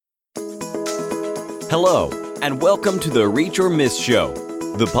Hello, and welcome to the Reach or Miss Show,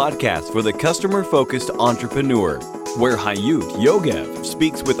 the podcast for the customer-focused entrepreneur, where Hayut Yogev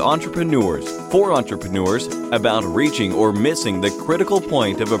speaks with entrepreneurs for entrepreneurs about reaching or missing the critical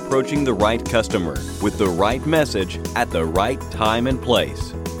point of approaching the right customer with the right message at the right time and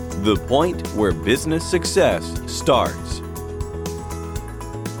place. The point where business success starts.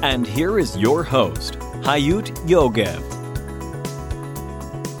 And here is your host, Hayut Yogev.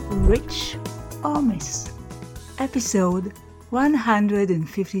 Reach or Miss, episode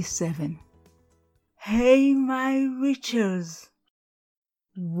 157. Hey, my reachers!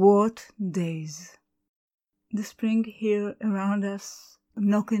 What days! The spring here around us,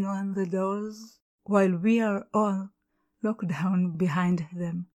 knocking on the doors, while we are all locked down behind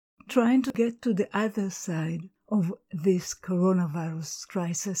them, trying to get to the other side of this coronavirus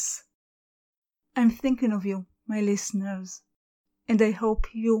crisis. I'm thinking of you, my listeners, and I hope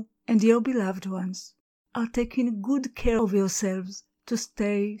you and your beloved ones are taking good care of yourselves to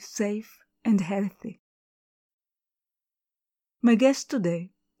stay safe and healthy. My guest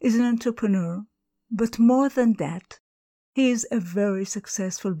today is an entrepreneur, but more than that, he is a very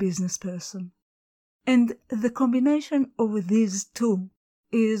successful business person. And the combination of these two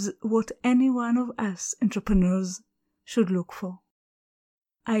is what any one of us entrepreneurs should look for.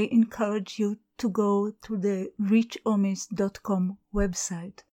 I encourage you to go to the reachormiss.com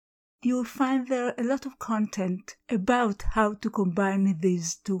website. You will find there a lot of content about how to combine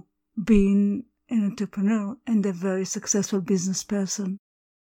these two, being an entrepreneur and a very successful business person.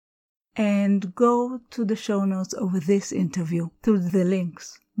 And go to the show notes of this interview through the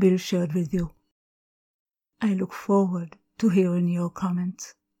links Bill shared with you. I look forward to hearing your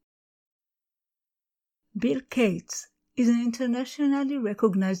comments. Bill Cates is an internationally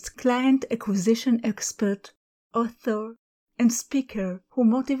recognized client acquisition expert, author, and speaker who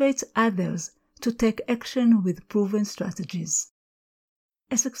motivates others to take action with proven strategies.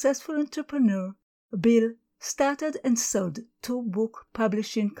 A successful entrepreneur, Bill started and sold 2 book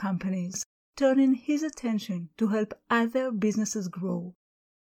publishing companies, turning his attention to help other businesses grow.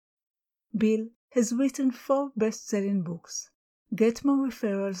 Bill has written 4 best-selling books: Get More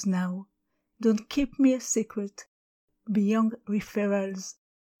Referrals Now, Don't Keep Me a Secret, Beyond Referrals,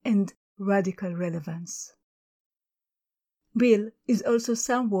 and Radical Relevance. Bill is also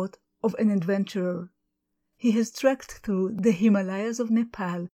somewhat of an adventurer. He has trekked through the Himalayas of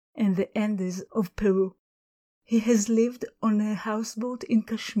Nepal and the Andes of Peru. He has lived on a houseboat in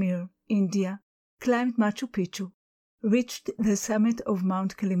Kashmir, India, climbed Machu Picchu, reached the summit of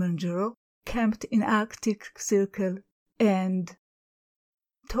Mount Kilimanjaro, camped in Arctic Circle, and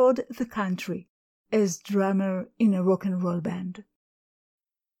toured the country as drummer in a rock and roll band.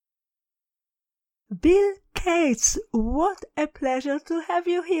 Bill Cates, what a pleasure to have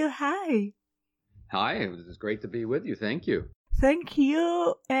you here. Hi. Hi, it's great to be with you. Thank you. Thank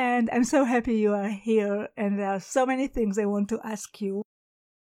you, and I'm so happy you are here, and there are so many things I want to ask you.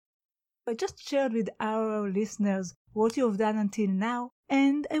 I just shared with our listeners what you have done until now,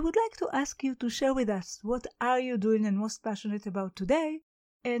 and I would like to ask you to share with us what are you doing and most passionate about today,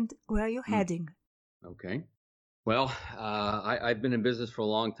 and where are you heading? Okay. Well, I've been in business for a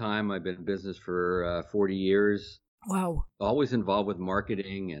long time. I've been in business for 40 years. Wow. Always involved with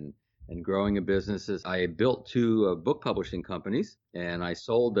marketing and growing a businesses. I built 2 book publishing companies, and I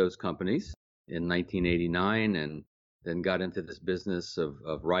sold those companies in 1989 and then got into this business of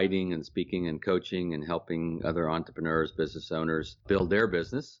writing and speaking and coaching and helping other entrepreneurs, business owners build their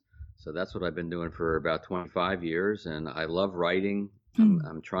business. So that's what I've been doing for about 25 years, and I love writing.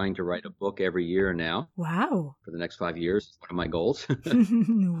 I'm trying to write a book every year now. Wow. For the next 5 years. It's one of my goals.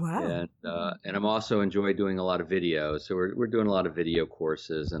 Wow. And I'm also enjoy doing a lot of videos. So we're doing a lot of video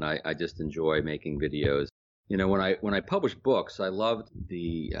courses, and I just enjoy making videos. You know, when I publish books, I love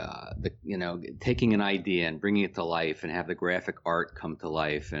the taking an idea and bringing it to life and have the graphic art come to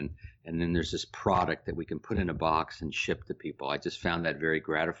life, and then there's this product that we can put in a box and ship to people. I just found that very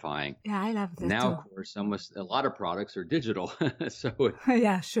gratifying. Yeah, I love that now, too. of course, a lot of products are digital, so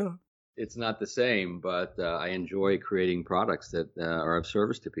Yeah, sure. it's not the same, but I enjoy creating products that are of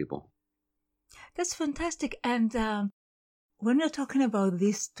service to people. That's fantastic. And when you're talking about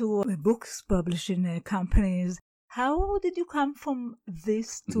these 2 books publishing companies, how did you come from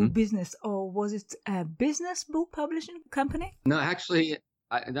this to business? Or was it a business book publishing company? No, actually,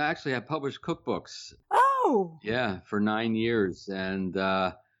 I published cookbooks. Oh! Yeah, for 9 years. And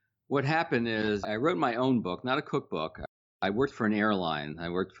what happened is I wrote my own book, not a cookbook. I worked for an airline. I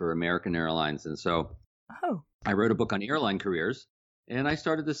worked for American Airlines. And so I wrote a book on airline careers. And I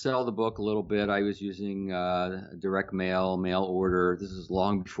started to sell the book a little bit. I was using direct mail order. This is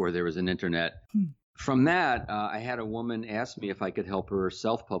long before there was an internet. from that, I had a woman ask me if I could help her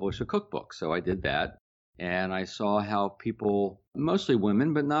self-publish a cookbook. So I did that. And I saw how people, mostly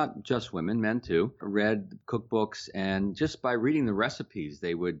women, but not just women, men too, read cookbooks. And just by reading the recipes,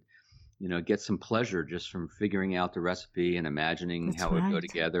 they would, get some pleasure just from figuring out the recipe and imagining That's how it would go right.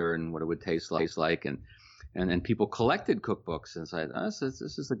 together and what it would taste like. And people collected cookbooks and said, this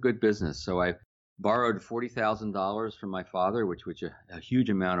is a good business. So I borrowed $40,000 from my father, which was a huge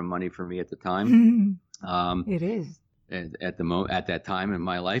amount of money for me at the time. It is. At that time in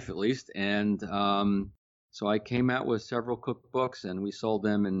my life, at least. And so I came out with several cookbooks, and we sold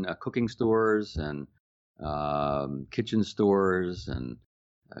them in cooking stores and kitchen stores and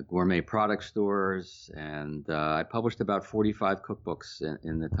gourmet product stores. And I published about 45 cookbooks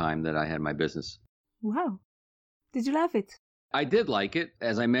in the time that I had my business. Wow. Did you love it? I did like it.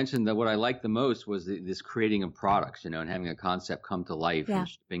 As I mentioned, that what I liked the most was this creating of products, and having a concept come to life and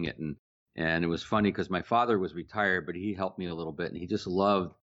shipping it. And it was funny because my father was retired, but he helped me a little bit, and he just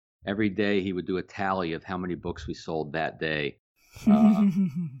loved every day he would do a tally of how many books we sold that day.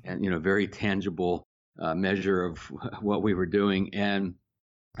 And, very tangible measure of what we were doing. And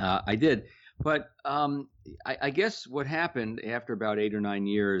I did. But I guess what happened after about 8 or 9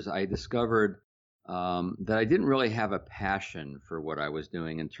 years, I discovered that I didn't really have a passion for what I was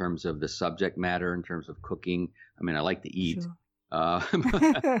doing in terms of the subject matter, in terms of cooking. I mean, I like to eat. Sure.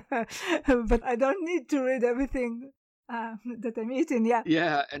 But I don't need to read everything that I'm eating. Yeah.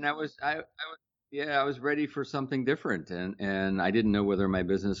 Yeah, and I was ready for something different, and I didn't know whether my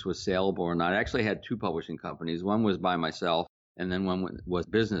business was saleable or not. I actually had 2 publishing companies. One was by myself, and then one was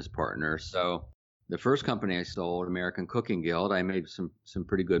business partner. So the first company I sold, American Cooking Guild, I made some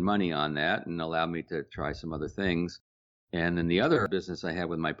pretty good money on that, and allowed me to try some other things. And then the other business I had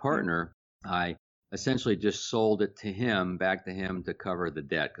with my partner, I essentially just sold it back to him to cover the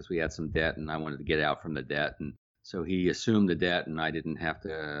debt, because we had some debt and I wanted to get out from the debt. And so he assumed the debt and I didn't have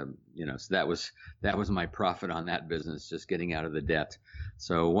to, so that was my profit on that business, just getting out of the debt.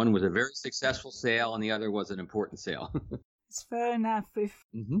 So one was a very successful sale and the other was an important sale. It's fair enough.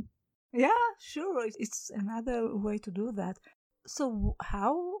 Mm-hmm. Yeah, sure. It's another way to do that. So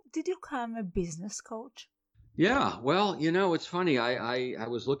how did you become a business coach? Yeah, well, it's funny. I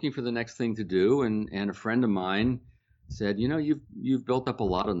was looking for the next thing to do, and a friend of mine said, you've built up a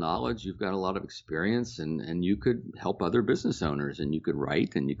lot of knowledge, you've got a lot of experience, and you could help other business owners, and you could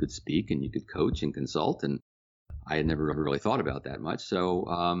write, and you could speak, and you could coach and consult. And I had never really thought about that much.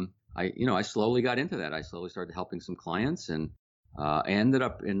 So I slowly got into that. I slowly started helping some clients, and I ended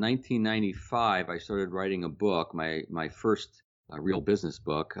up in 1995. I started writing a book, my first real business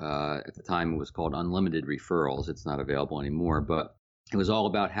book. At the time, it was called Unlimited Referrals. It's not available anymore, but it was all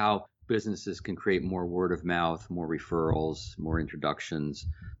about how businesses can create more word of mouth, more referrals, more introductions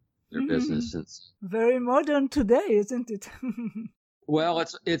to their business. Very modern today, isn't it? Well,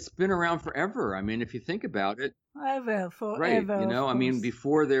 it's been around forever. I mean, if you think about it, forever. Right? I mean,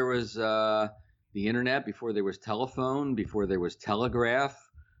 before there was the internet, before there was telephone, before there was telegraph.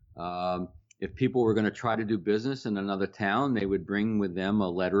 If people were going to try to do business in another town, they would bring with them a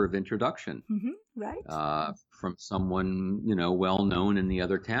letter of introduction, right? From someone, well known in the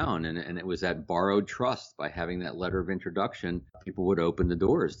other town. And it was that borrowed trust. By having that letter of introduction, people would open the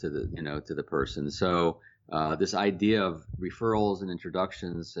doors to the person. So this idea of referrals and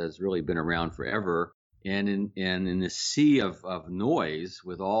introductions has really been around forever. And in this sea of noise,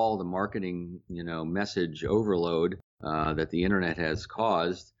 with all the marketing, message overload that the internet has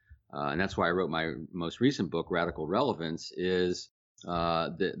caused, and that's why I wrote my most recent book, Radical Relevance, is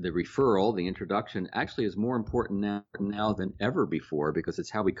the referral, the introduction, actually is more important now than ever before, because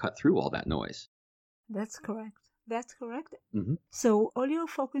it's how we cut through all that noise. That's correct. Mm-hmm. So all you're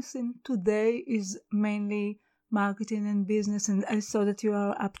focusing today is mainly marketing and business, and I saw that you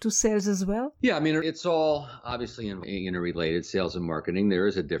are up to sales as well. Yeah, I mean, it's all obviously interrelated, sales and marketing. There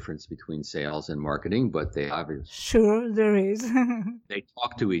is a difference between sales and marketing, but they obviously... Sure, there is. They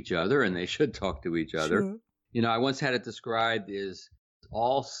talk to each other, and they should talk to each other. Sure. I once had it described as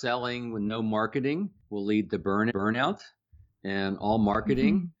all selling with no marketing will lead to burnout, and all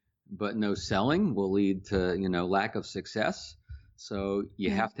marketing but no selling will lead to, lack of success. So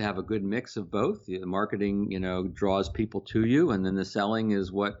you have to have a good mix of both. The marketing, draws people to you, and then the selling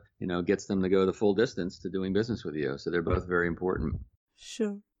is what, gets them to go the full distance to doing business with you. So they're both very important.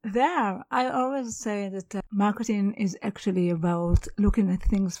 Sure. I always say that marketing is actually about looking at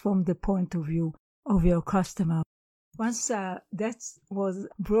things from the point of view of your customer. Once that was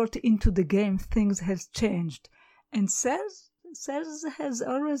brought into the game, things has changed. And sales has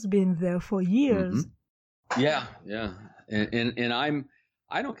always been there for years. Mm-hmm. Yeah. And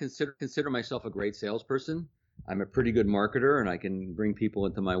I don't consider myself a great salesperson. I'm a pretty good marketer, and I can bring people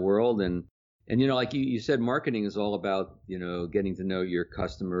into my world. And like you said, marketing is all about, getting to know your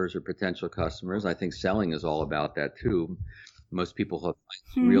customers or potential customers. I think selling is all about that too. Most people have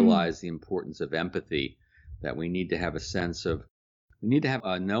realized the importance of empathy, that we need to have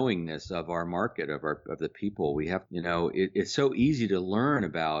a knowingness of our market, of the people. We have, it's so easy to learn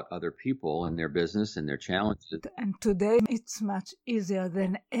about other people and their business and their challenges. And today it's much easier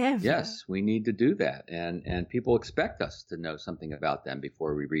than ever. Yes, we need to do that. And people expect us to know something about them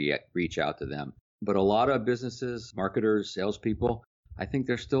before we reach out to them. But a lot of businesses, marketers, salespeople, I think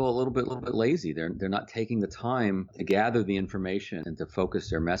they're still a little bit lazy. They're not taking the time to gather the information and to focus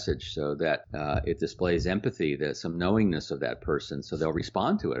their message so that it displays empathy, there's some knowingness of that person, so they'll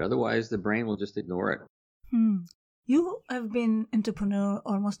respond to it. Otherwise, the brain will just ignore it. You have been entrepreneur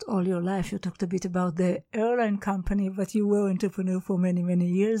almost all your life. You talked a bit about the airline company, but you were entrepreneur for many, many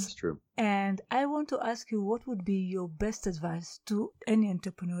years. That's true. And I want to ask you, what would be your best advice to any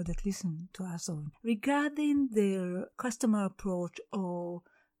entrepreneur that listens to us on regarding their customer approach or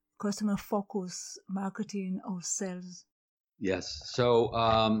customer focus, marketing or sales? Yes.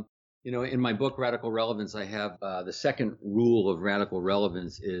 So, in my book, Radical Relevance, I have the second rule of radical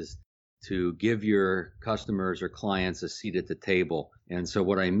relevance is to give your customers or clients a seat at the table. And so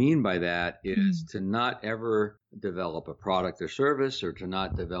what I mean by that is to not ever develop a product or service, or to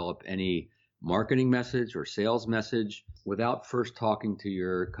not develop any marketing message or sales message without first talking to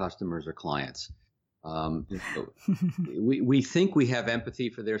your customers or clients. We think we have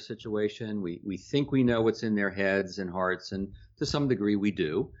empathy for their situation. We think we know what's in their heads and hearts, and to some degree we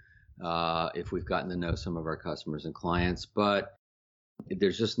do, if we've gotten to know some of our customers and clients. But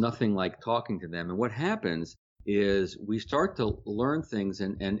there's just nothing like talking to them. And what happens is we start to learn things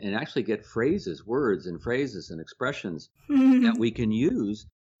and actually get words and expressions that we can use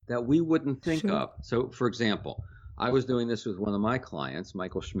that we wouldn't think of. So, for example, I was doing this with one of my clients,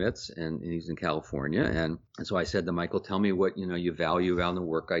 Michael Schmitz, and he's in California. And so I said to Michael, tell me what, you value around the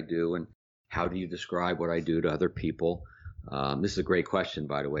work I do, and how do you describe what I do to other people? This is a great question,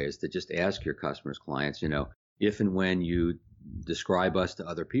 by the way, is to just ask your customers, clients, if and when you describe us to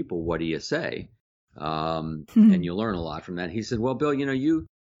other people, what do you say? And you learn a lot from that. He said, well, Bill, you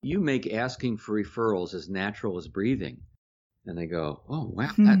make asking for referrals as natural as breathing. And I go, oh,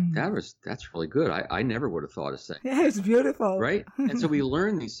 wow, that's really good. I never would have thought of saying. Yeah, it's beautiful. Right? And so we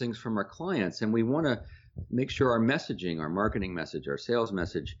learn these things from our clients, and we want to make sure our messaging, our marketing message, our sales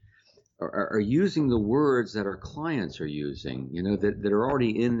message are using the words that our clients are using, that are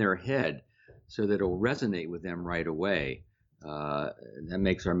already in their head, so that it'll resonate with them right away. That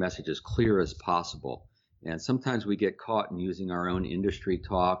makes our message as clear as possible. And sometimes we get caught in using our own industry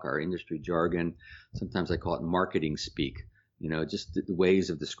talk, our industry jargon. Sometimes I call it marketing speak, just the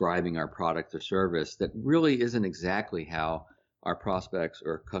ways of describing our product or service that really isn't exactly how our prospects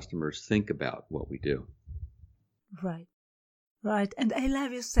or customers think about what we do. Right. And I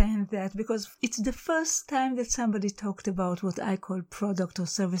love you saying that, because it's the first time that somebody talked about what I call product or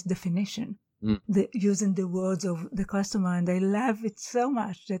service definition. Using the words of the customer, and I love it so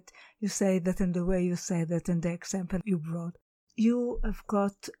much that you say that, and the way you say that, and the example you brought. You have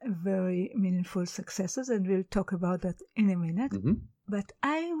got very meaningful successes, and we'll talk about that in a minute. But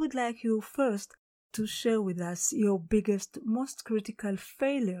I would like you first to share with us your biggest, most critical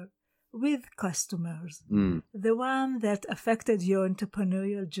failure with customers, the one that affected your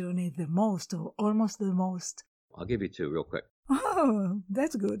entrepreneurial journey the most, or almost the most. I'll give you two real quick. Oh,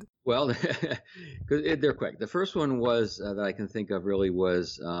 that's good. Well, they're quick. The first one was that I can think of really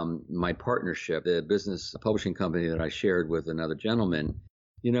was my partnership, the business publishing company that I shared with another gentleman.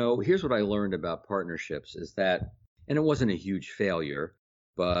 Here's what I learned about partnerships is that, and it wasn't a huge failure,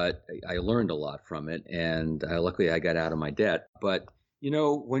 but I learned a lot from it. And luckily I got out of my debt. But,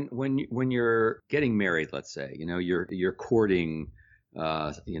 when you're getting married, let's say, you're courting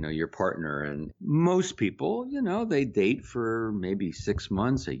your partner, and most people, they date for maybe 6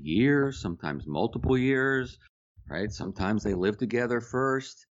 months, a year, sometimes multiple years, right? Sometimes they live together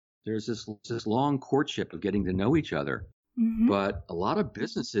first. There's this long courtship of getting to know each other. But a lot of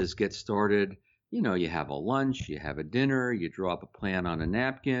businesses get started, you have a lunch, you have a dinner, you draw up a plan on a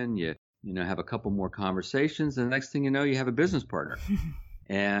napkin, you have a couple more conversations, and the next thing you know, you have a business partner.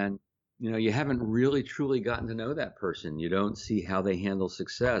 And you haven't really truly gotten to know that person. You don't see how they handle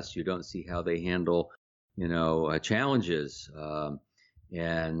success. You don't see how they handle, challenges.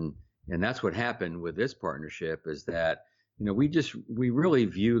 And that's what happened with this partnership, is that, we really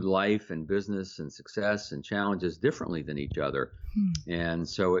viewed life and business and success and challenges differently than each other. And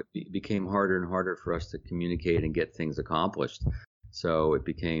so it became harder and harder for us to communicate and get things accomplished. So it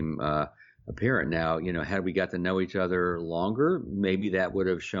became apparent. Now, had we got to know each other longer, maybe that would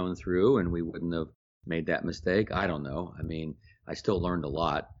have shown through and we wouldn't have made that mistake. I don't know. I mean, I still learned a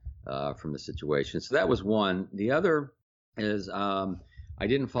lot from the situation. So that was one. The other is I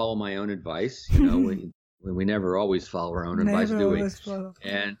didn't follow my own advice. We never always follow our own advice, do we?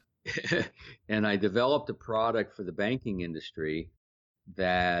 And I developed a product for the banking industry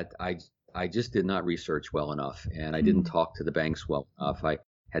that I just did not research well enough, and I didn't talk to the banks well enough. I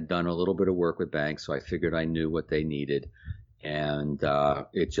had done a little bit of work with banks, so I figured I knew what they needed, and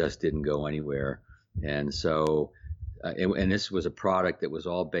it just didn't go anywhere. And so, and this was a product that was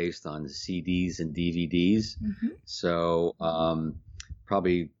all based on CDs and DVDs. So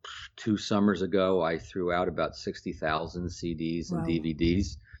probably 2 summers ago, I threw out about 60,000 CDs and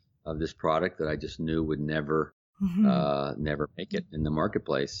DVDs of this product that I just knew would never make it in the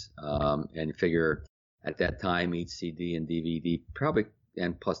marketplace. And figure at that time, each CD and DVD probably,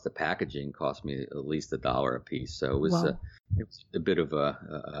 and plus the packaging, cost me at least $1 a piece. So it was a bit of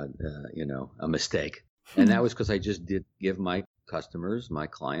a mistake. And that was because I just did give my customers, my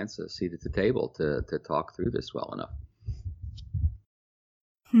clients, a seat at the table to talk through this well enough.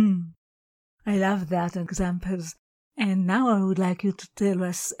 I love that examples. And now I would like you to tell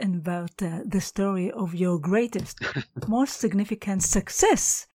us about the story of your greatest, most significant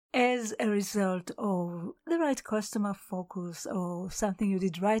success as a result of the right customer focus or something you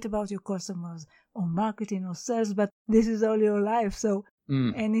did right about your customers or marketing or sales, but this is all your life. So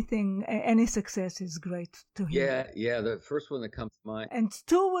any success is great to hear. Yeah. The first one that comes to mind. And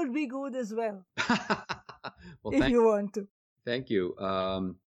 2 would be good as well. Well, if you want to. Thank you.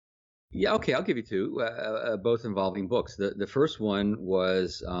 Yeah, okay, I'll give you 2, both involving books. The first one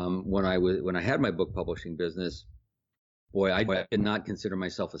was when I had my book publishing business. Boy, I did not consider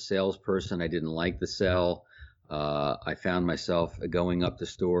myself a salesperson. I didn't like to sell. I found myself going up to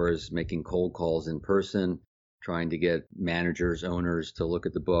stores, making cold calls in person, trying to get managers, owners to look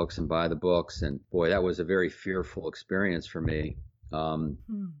at the books and buy the books. And boy, that was a very fearful experience for me.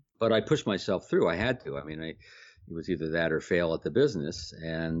 But I pushed myself through. I had to. I mean, it was either that or fail at the business.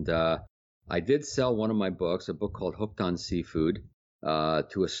 And I did sell one of my books, a book called Hooked on Seafood,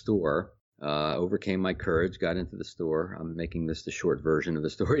 to a store. Overcame my courage, got into the store. I'm making this the short version of the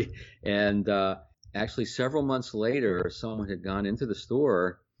story. And actually, several months later, someone had gone into the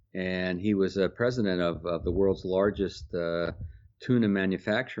store, and he was a president of the world's largest tuna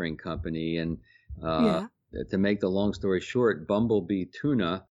manufacturing company. And to make the long story short, Bumblebee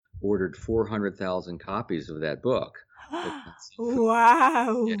Tuna ordered 400,000 copies of that book.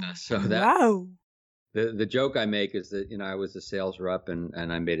 Wow. Yeah, so the joke I make is that, I was a sales rep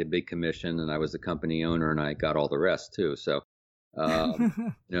and I made a big commission, and I was the company owner, and I got all the rest too. So,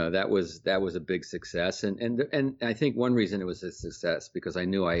 that was a big success. And I think one reason it was a success because I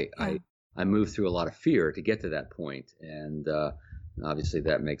knew I moved through a lot of fear to get to that point. And obviously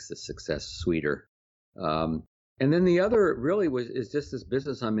that makes the success sweeter. And then the other really is just this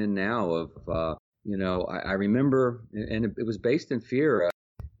business I'm in now of, I remember, and it was based in fear.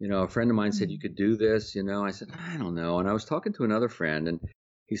 A friend of mine said, you could do this. I said, I don't know. And I was talking to another friend, and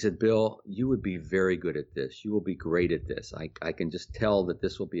he said, Bill, you would be very good at this. You will be great at this. I can just tell that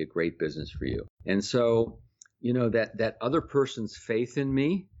this will be a great business for you. And so, that other person's faith in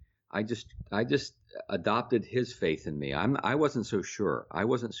me, I just adopted his faith in me. I wasn't so sure. I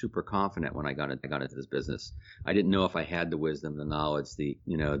wasn't super confident when I got into this business. I didn't know if I had the wisdom, the knowledge, the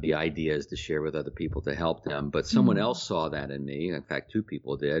ideas to share with other people to help them. But someone else saw that in me. In fact, 2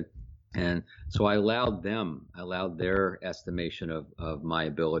 people did. And so I allowed their estimation of my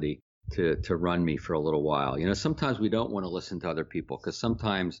ability to run me for a little while. Sometimes we don't want to listen to other people because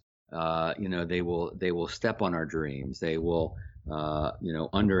sometimes, they will step on our dreams. They will,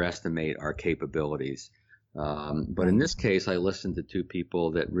 underestimate our capabilities. But in this case, I listened to 2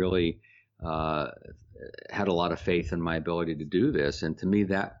 people that really had a lot of faith in my ability to do this. And to me,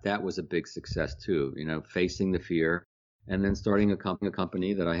 that was a big success too, facing the fear and then starting a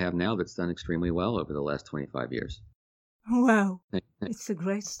company that I have now that's done extremely well over the last 25 years. Wow. It's a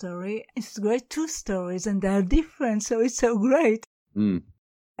great story. It's great 2 stories, and they're different, so it's so great.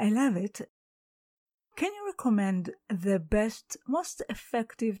 I love it. Can you recommend the best, most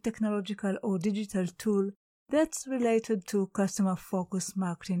effective technological or digital tool that's related to customer-focused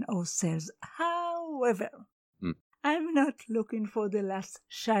marketing or sales? However, I'm not looking for the last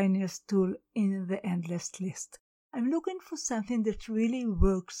shiniest tool in the endless list. I'm looking for something that really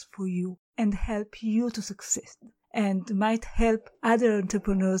works for you and help you to succeed, and might help other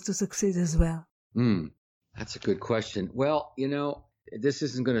entrepreneurs to succeed as well. That's a good question. Well, this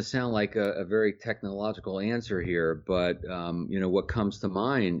isn't going to sound like a very technological answer here, but what comes to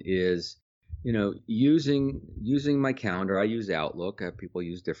mind is, using my calendar. I use Outlook. People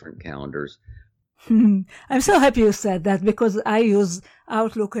use different calendars. I'm so happy you said that, because I use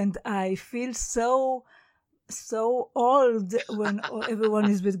Outlook and I feel so old when everyone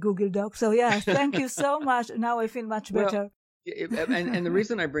is with Google Docs. So yeah, thank you so much. Now I feel much better. And the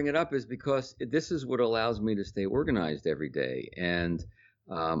reason I bring it up is because this is what allows me to stay organized every day. And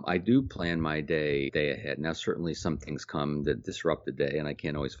I do plan my day ahead. Now, certainly some things come that disrupt the day and I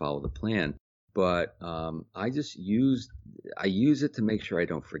can't always follow the plan. But I use it to make sure I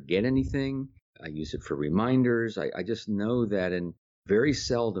don't forget anything. I use it for reminders. I just know that, and very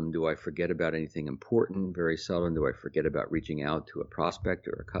seldom do I forget about anything important. Very seldom do I forget about reaching out to a prospect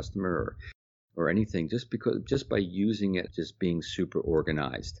or a customer or anything, just by using it, just being super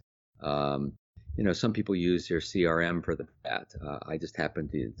organized. Some people use their CRM for that. I just happen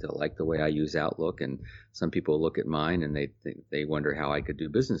to like the way I use Outlook, and some people look at mine and they wonder how I could do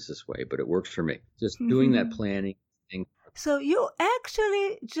business this way, but it works for me. Just doing that planning thing. So you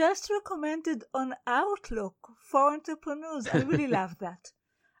actually just recommended on Outlook for entrepreneurs. I really love that.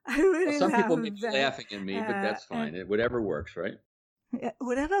 I really love that. Some people may be laughing at me, but that's fine. Whatever works, right? Yeah,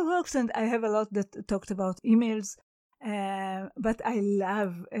 whatever works. And I have a lot that talked about emails. But I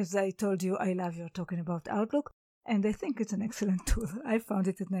love, as I told you, I love you're talking about Outlook. And I think it's an excellent tool. I found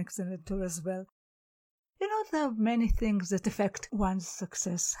it an excellent tool as well. There are many things that affect one's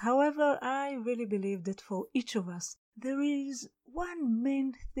success. However, I really believe that for each of us, there is one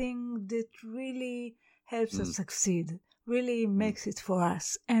main thing that really helps us succeed, really makes it for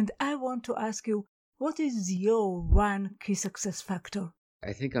us. And I want to ask you, what is your one key success factor?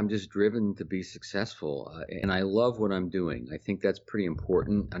 I think I'm just driven to be successful, and I love what I'm doing. I think that's pretty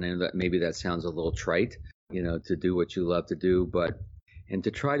important. And I know that maybe that sounds a little trite, to do what you love to do, and to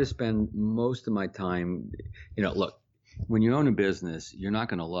try to spend most of my time, look, when you own a business, you're not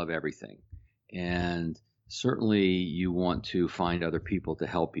going to love everything. And certainly you want to find other people to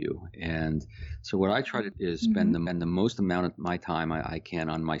help you. And so what I try to do is spend the most amount of my time I can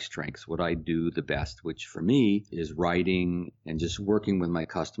on my strengths, what I do the best, which for me is writing and just working with my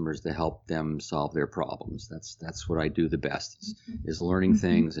customers to help them solve their problems. That's what I do the best, is learning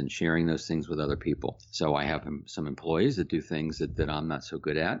things and sharing those things with other people. So I have some employees that do things that I'm not so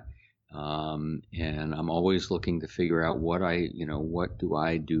good at. And I'm always looking to figure out what do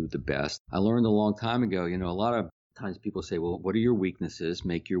I do the best. I learned a long time ago, a lot of times people say, well, what are your weaknesses?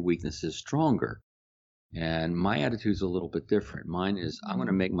 Make your weaknesses stronger. And my attitude's a little bit different. Mine is I'm going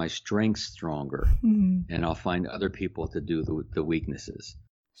to make my strengths stronger, and I'll find other people to do the weaknesses.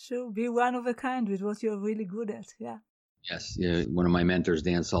 Sure. Be one of a kind with what you're really good at. Yeah. Yes. One of my mentors,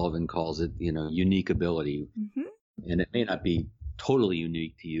 Dan Sullivan, calls it, unique ability. And it may not be totally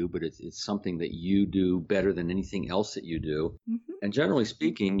unique to you, but it's something that you do better than anything else that you do. And generally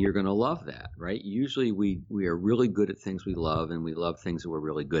speaking, you're going to love that, right? Usually we are really good at things we love, and we love things that we're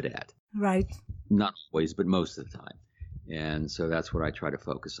really good at. Right. Not always, but most of the time. And so that's what I try to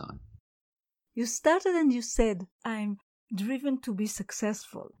focus on. You started and you said, I'm driven to be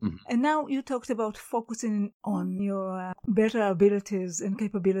successful. And now you talked about focusing on your better abilities and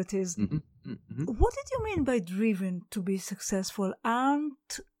capabilities. What did you mean by driven to be successful?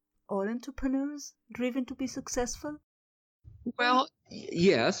 Aren't all entrepreneurs driven to be successful? Well,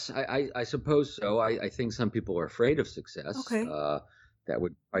 yes, I suppose so. I think some people are afraid of success. Okay. That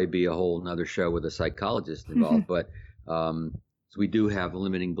would probably be a whole nother show with a psychologist involved. But so we do have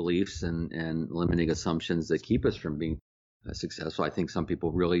limiting beliefs and limiting assumptions that keep us from being successful. I think some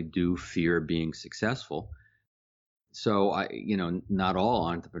people really do fear being successful. So not all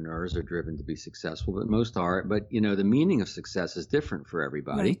entrepreneurs are driven to be successful, but most are. But the meaning of success is different for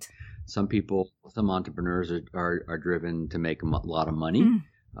everybody. Right. Some entrepreneurs are driven to make a lot of money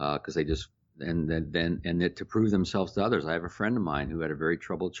because they just and to prove themselves to others. I have a friend of mine who had a very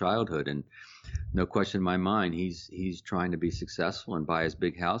troubled childhood, and no question in my mind, he's trying to be successful and buy his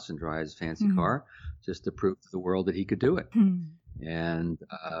big house and drive his fancy car just to prove to the world that he could do it. And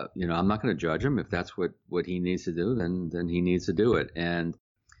I'm not going to judge him. If that's what he needs to do, then he needs to do it. And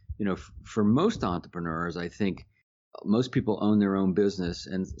for most entrepreneurs, I think most people own their own business,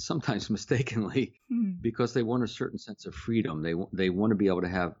 and sometimes mistakenly, because they want a certain sense of freedom. They want to be able to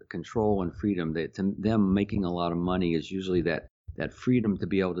have control and freedom. To them, making a lot of money is usually that freedom to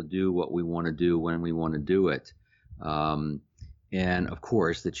be able to do what we want to do when we want to do it. And of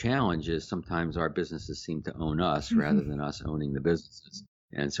course, the challenge is sometimes our businesses seem to own us rather than us owning the businesses.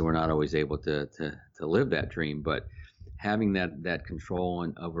 And so we're not always able to live that dream. But having that control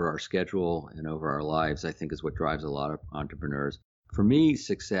over our schedule and over our lives, I think, is what drives a lot of entrepreneurs. for me,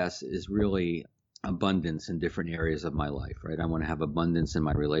 success is really abundance in different areas of my life, right? I want to have abundance in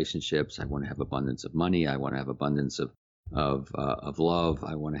my relationships. I want to have abundance of money. I want to have abundance of love.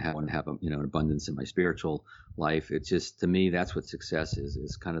 I want to have an abundance in my spiritual life. It's just, to me, that's what success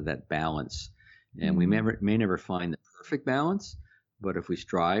is kind of that balance. And we may never find the perfect balance, but if we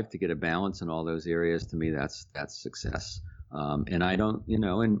strive to get a balance in all those areas, to me, that's success. And I don't,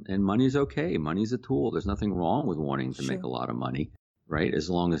 and money's okay. Money's a tool. There's nothing wrong with wanting to make a lot of money, right? As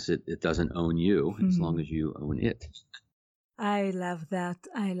long as it doesn't own you, as long as you own it. I love that.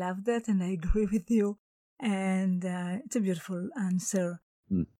 And I agree with you. And it's a beautiful answer.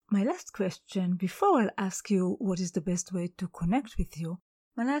 My last question, before I'll ask you what is the best way to connect with you,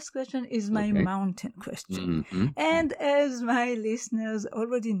 my last question is my mountain question. And as my listeners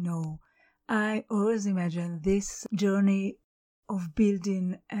already know, I always imagine this journey of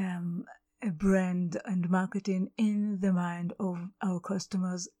building a brand and marketing in the mind of our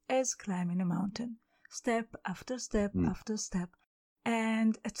customers as climbing a mountain, step after step after step.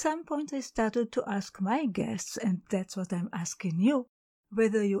 And at some point I started to ask my guests, and that's what I'm asking you,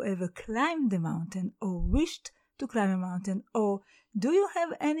 whether you ever climbed the mountain or wished to climb a mountain, or do you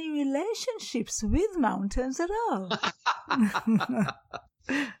have any relationships with mountains at all?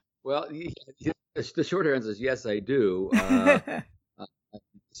 Well, the short answer is yes, I do.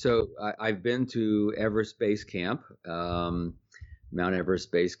 So I've been to Everest Base Camp, Mount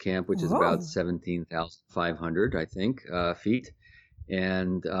Everest Base Camp, which is about 17,500, I think, feet.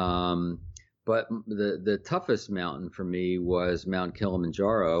 And but the toughest mountain for me was Mount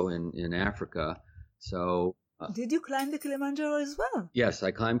Kilimanjaro in Africa. So did you climb the Kilimanjaro as well? Yes,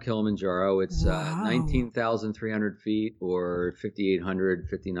 I climbed Kilimanjaro. It's 19,300 feet or 5,800,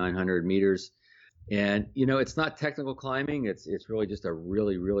 5,900 meters. And, it's not technical climbing. It's really just a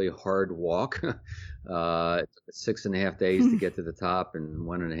really, really hard walk. It took 6.5 days to get to the top and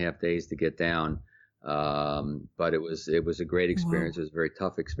 1.5 days to get down. But it was a great experience. It was a very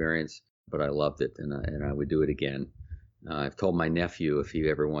tough experience, but I loved it, and I would do it again. I've told my nephew if he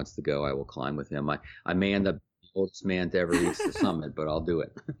ever wants to go, I will climb with him. I may end up the oldest man to ever reach the summit, but I'll do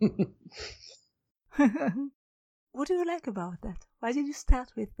it. What do you like about that? Why did you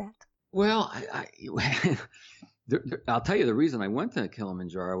start with that? Well, I'll tell you the reason I went to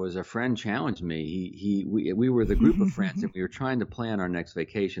Kilimanjaro was a friend challenged me. We were the group of friends, and we were trying to plan our next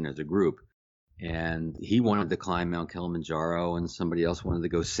vacation as a group. And he wanted to climb Mount Kilimanjaro, and somebody else wanted to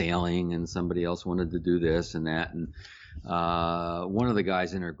go sailing, and somebody else wanted to do this and that. And one of the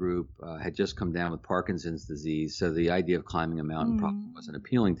guys in our group had just come down with Parkinson's disease, so the idea of climbing a mountain probably wasn't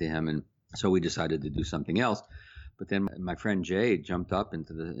appealing to him, and so we decided to do something else. But then my friend Jay jumped up in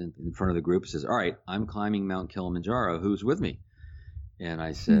front of the group and says, "All right, I'm climbing Mount Kilimanjaro. Who's with me?" And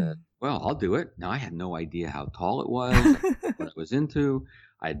I said, "Well, I'll do it." Now, I had no idea how tall it was, what I was into.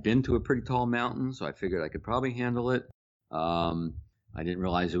 I had been to a pretty tall mountain, so I figured I could probably handle it. I didn't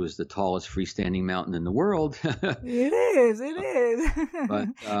realize it was the tallest freestanding mountain in the world. It is. But,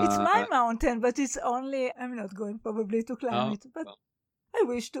 it's my mountain, but it's only, I'm not going probably to climb it, but I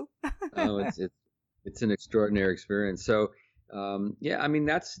wish to. It's an extraordinary experience. So,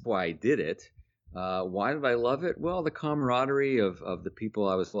 that's why I did it. Why did I love it? Well, the camaraderie of the people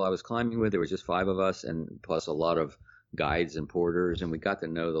I was climbing with. There was just 5 of us, and plus a lot of guides and porters, and we got to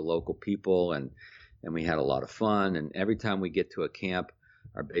know the local people, and we had a lot of fun. And every time we get to a camp,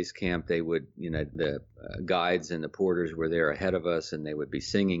 our base camp, they would, the guides and the porters were there ahead of us, and they would be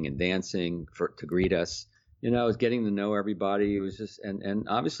singing and dancing to greet us. It was getting to know everybody. It was just, and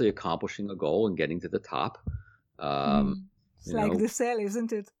obviously accomplishing a goal and getting to the top. It's like the cell,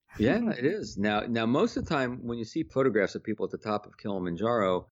 isn't it? Yeah, it is. Now, most of the time when you see photographs of people at the top of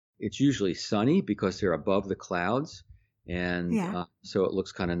Kilimanjaro, it's usually sunny because they're above the clouds. And so it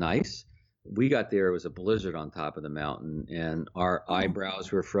looks kind of nice. We got there, it was a blizzard on top of the mountain, and our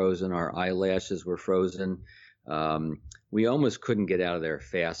eyebrows were frozen, our eyelashes were frozen. We almost couldn't get out of there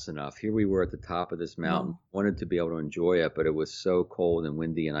fast enough. Here we were at the top of this mountain, wanted to be able to enjoy it, but it was so cold and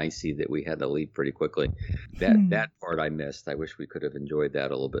windy and icy that we had to leave pretty quickly. That part I missed. I wish we could have enjoyed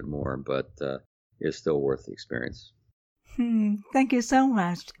that a little bit more, but it's still worth the experience. Thank you so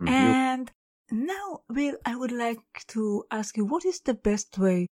much. Mm-hmm. And now, Bill, I would like to ask you, what is the best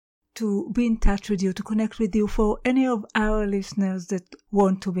way to be in touch with you, to connect with you for any of our listeners that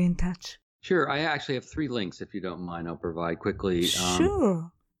want to be in touch? Sure. I actually have 3 links, if you don't mind. I'll provide quickly.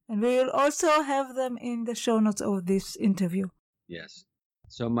 Sure. And we will also have them in the show notes of this interview. Yes.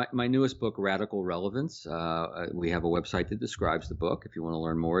 So my newest book, Radical Relevance, we have a website that describes the book. If you want to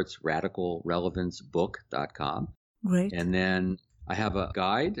learn more, it's radicalrelevancebook.com. Great. And then I have a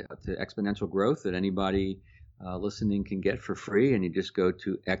guide to exponential growth that anybody listening can get for free. And you just go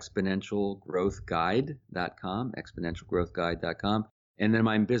to exponentialgrowthguide.com. And then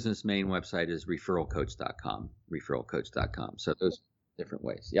my business main website is referralcoach.com. So those different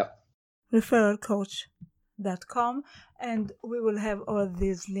ways. Yep. Referralcoach.com. And we will have all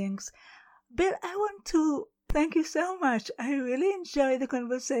these links. Bill, I want to thank you so much. I really enjoyed the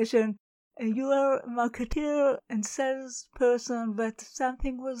conversation. You are a marketer and salesperson, but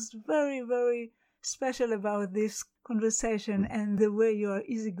something was very, very special about this conversation and the way you are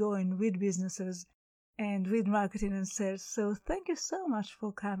easygoing with businesses and with marketing and sales. So thank you so much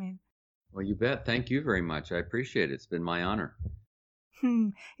for coming. Well, you bet. Thank you very much. I appreciate it. It's been my honor.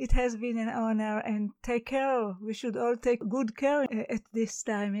 It has been an honor, and take care. We should all take good care at this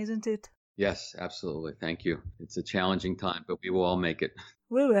time, isn't it? Yes, absolutely. Thank you. It's a challenging time, but we will all make it.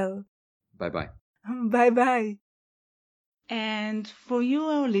 We will. Bye-bye. Bye-bye. And for you,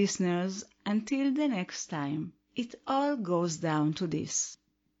 our listeners, until the next time, it all goes down to this.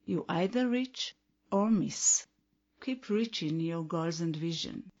 You either reach or miss. Keep reaching your goals and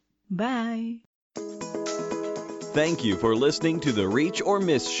vision. Bye. Thank you for listening to the Reach or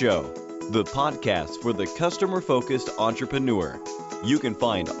Miss Show, the podcast for the customer-focused entrepreneur. You can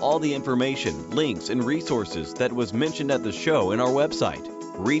find all the information, links, and resources that was mentioned at the show in our website,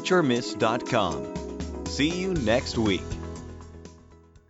 reachormiss.com. See you next week.